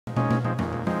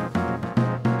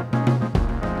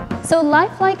So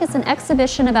Lifelike is an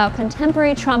exhibition about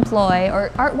contemporary trompe-l'oeil, or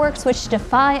artworks which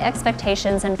defy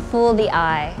expectations and fool the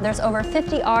eye. There's over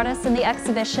 50 artists in the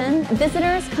exhibition.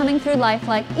 Visitors coming through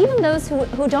Lifelike, even those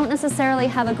who don't necessarily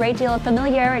have a great deal of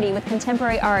familiarity with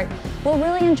contemporary art, will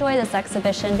really enjoy this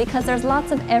exhibition because there's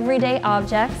lots of everyday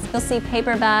objects. You'll see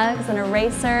paper bags and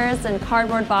erasers and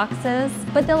cardboard boxes,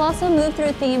 but they'll also move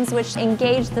through themes which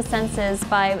engage the senses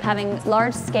by having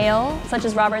large scale, such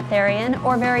as Robert Therrien,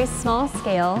 or very small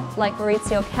scale, like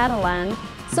Maurizio Catalan.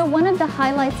 So one of the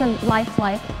highlights of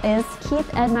Lifelike is Keith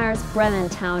Edmire's Bremen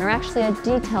Town, or actually a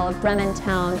detail of Bremen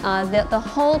Town. The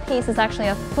whole piece is actually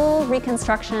a full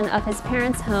reconstruction of his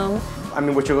parents' home. I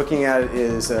mean, what you're looking at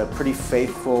is a pretty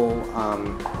faithful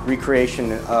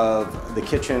recreation of the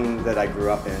kitchen that I grew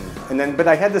up in. But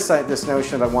I had this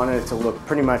notion that I wanted it to look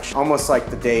pretty much almost like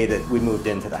the day that we moved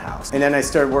into the house. And then I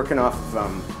started working off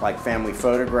of like family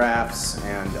photographs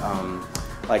and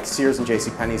like Sears and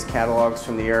JCPenney's catalogs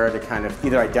from the era to kind of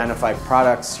either identify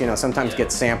products, you know, sometimes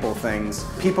get sample things.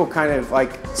 People kind of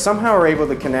like somehow are able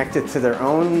to connect it to their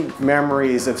own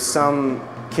memories of some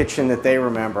kitchen that they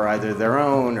remember, either their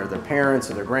own or their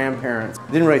parents or their grandparents.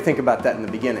 Didn't really think about that in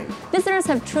the beginning. Visitors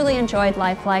have truly enjoyed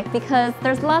Lifelike because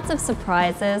there's lots of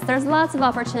surprises, there's lots of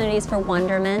opportunities for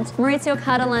wonderment. Maurizio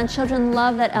Catalan children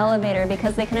love that elevator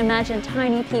because they can imagine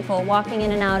tiny people walking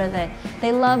in and out of it.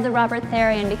 They love the Robert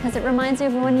Therrien because it reminds you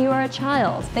of when you were a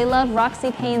child. They love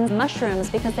Roxy Payne's mushrooms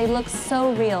because they look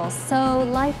so real, so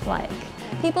lifelike.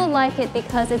 People like it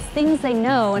because it's things they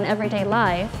know in everyday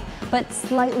life, but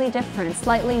slightly different,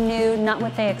 slightly new, not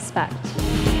what they expect.